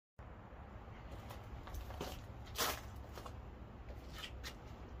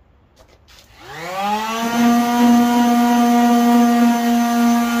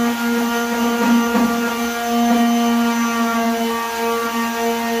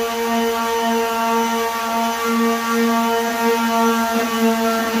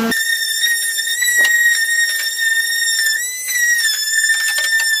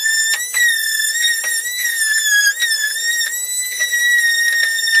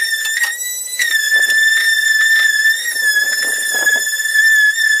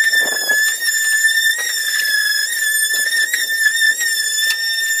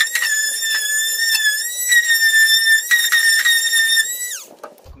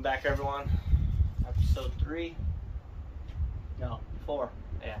Welcome back, everyone. Episode 3. No, 4.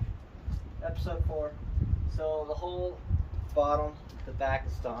 Yeah. Episode 4. So the whole bottom, the back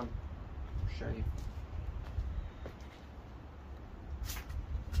is done. I'll show you.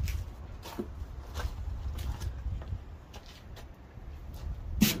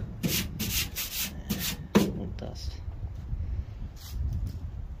 Little dust.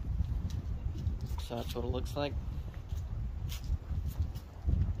 So that's what it looks like.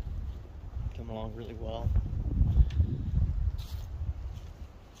 Coming along really well.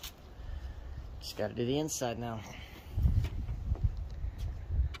 Just gotta do the inside now.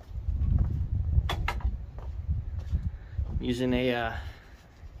 I'm using a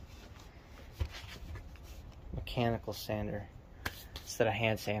mechanical sander instead of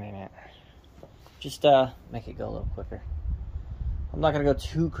hand sanding it. Just make it go a little quicker. I'm not gonna go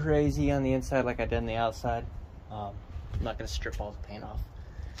too crazy on the inside like I did on the outside. I'm not gonna strip all the paint off.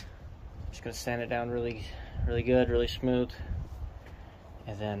 I'm just gonna sand it down really good, really smooth,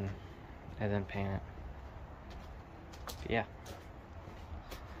 and then paint it. But yeah,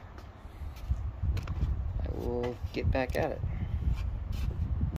 I will get back at it.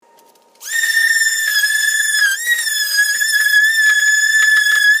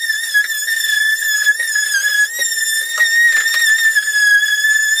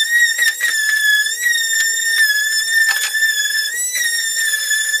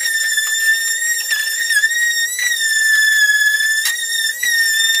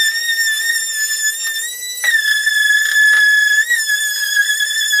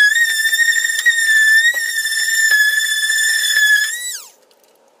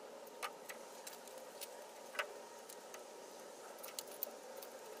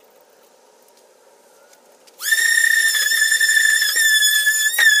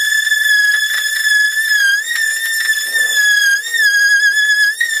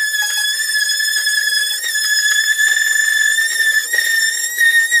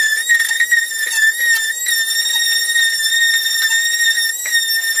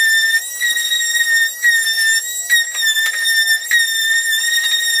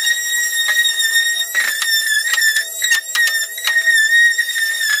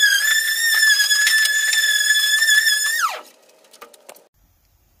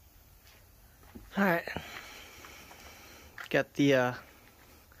 Alright, got the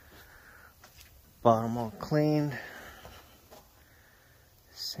bottom all cleaned,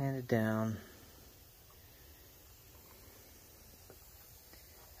 sanded down.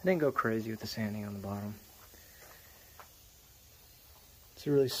 I didn't go crazy with the sanding on the bottom. It's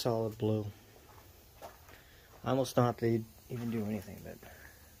a really solid blue. I almost don't have to even do anything, but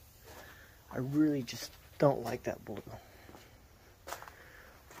I really just don't like that blue.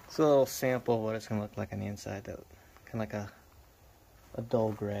 It's a little sample of what it's going to look like on the inside, though. Kind of like a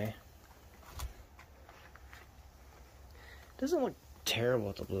dull gray. Doesn't look terrible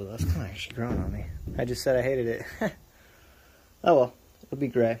with the blue. That's kind of actually growing on me. I just said I hated it. Oh well, it'll be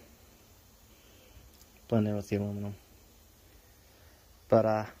gray. Blend in with the aluminum.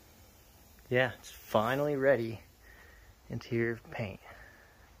 But yeah, it's finally ready. Interior paint.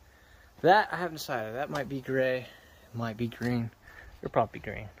 That I haven't decided. That might be gray. It might be green. It'll probably be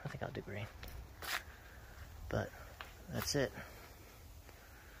green. I think I'll do green. But that's it.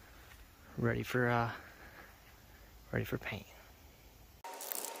 Ready for paint.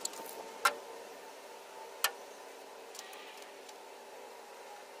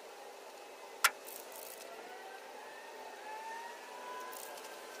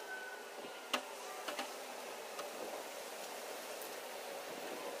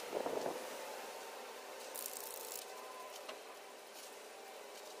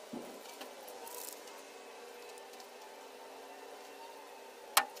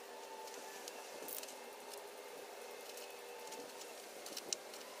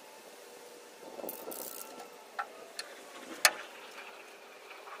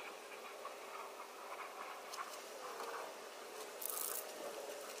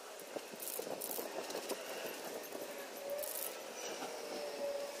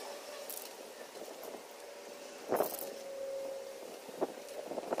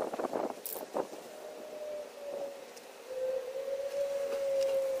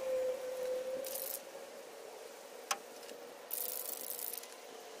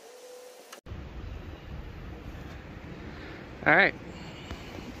 Alright,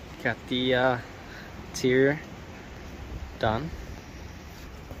 got the interior done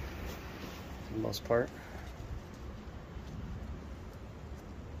for the most part.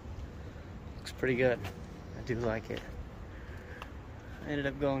 Looks pretty good. I do like it. I ended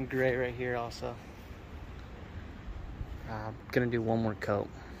up going gray right here also. I'm gonna do one more coat.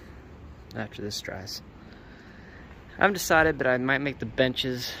 after this dries. I haven't decided, but I might make the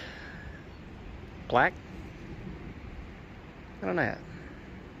benches black. I don't know yet.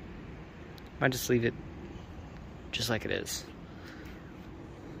 Might just leave it just like it is.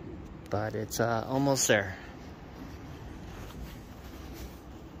 But it's almost there.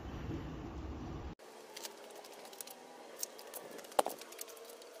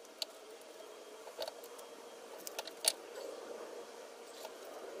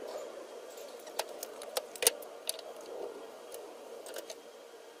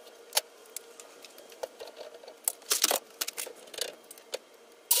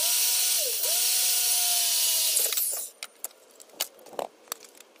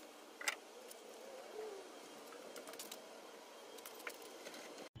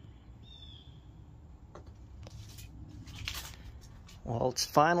 Well, it's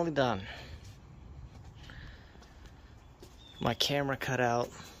finally done. My camera cut out,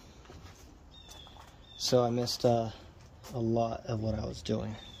 so I missed a lot of what I was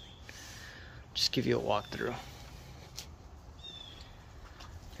doing. Just give you a walkthrough.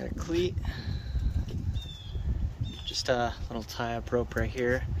 Got a cleat, just a little tie-up rope right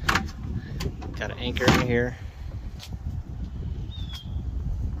here. Got an anchor in here.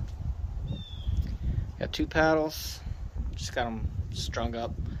 Got 2 paddles. Just got them strung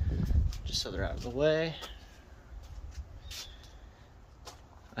up just so they're out of the way.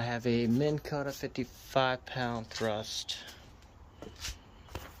 I have a Minn Kota 55-pound thrust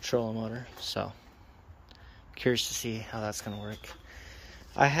trolling motor, so curious to see how that's gonna work.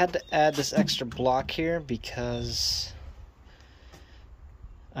 I had to add this extra block here because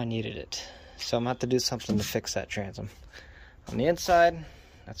I needed it, so I'm gonna have to do something to fix that transom. On the inside,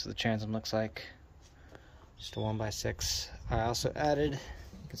 that's what the transom looks like. Just a 1x6. I also added,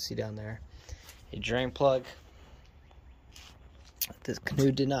 you can see down there, a drain plug. This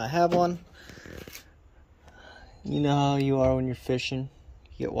canoe did not have one. You know how you are when you're fishing.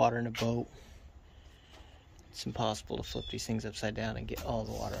 You get water in a boat. It's impossible to flip these things upside down and get all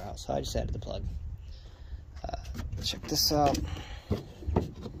the water out. So I just added the plug. Check this out.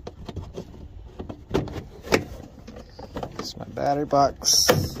 This is my battery box.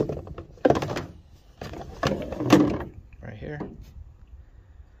 Right here.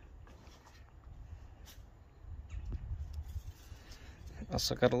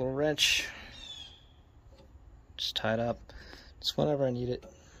 Also got a little wrench, just tied up, just whenever I need it.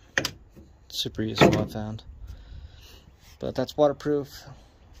 Super useful, I found. But that's waterproof.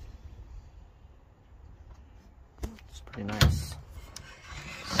 It's pretty nice.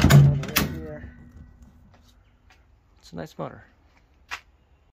 Right here. It's a nice motor.